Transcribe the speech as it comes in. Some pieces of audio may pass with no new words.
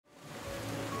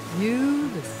You,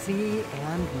 the sea,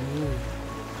 and me.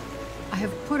 I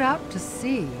have put out to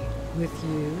sea with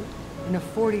you in a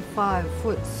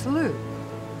 45-foot sloop.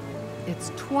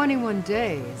 It's 21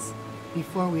 days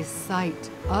before we sight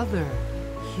other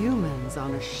humans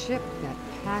on a ship that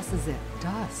passes at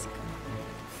dusk.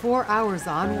 4 hours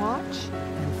on watch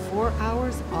and 4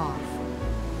 hours off.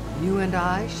 You and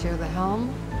I share the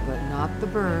helm, but not the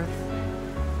berth.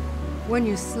 When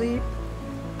you sleep,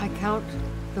 I count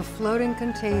the floating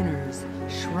containers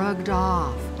shrugged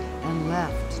off and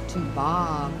left to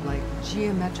bob like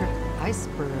geometric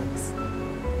icebergs.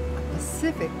 A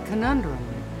Pacific conundrum.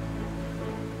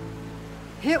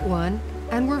 Hit one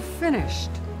and we're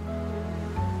finished.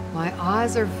 My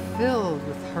eyes are filled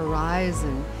with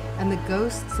horizon and the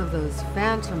ghosts of those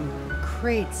phantom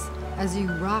crates as you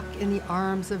rock in the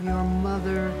arms of your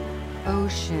mother,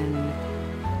 ocean,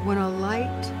 when a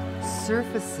light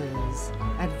surfaces,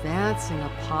 advancing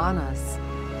upon us.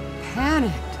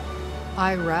 Panicked,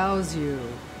 I rouse you,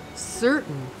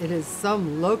 certain it is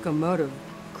some locomotive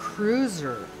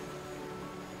cruiser,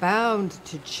 bound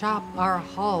to chop our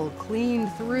hull clean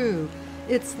through,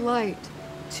 its light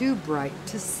too bright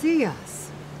to see us.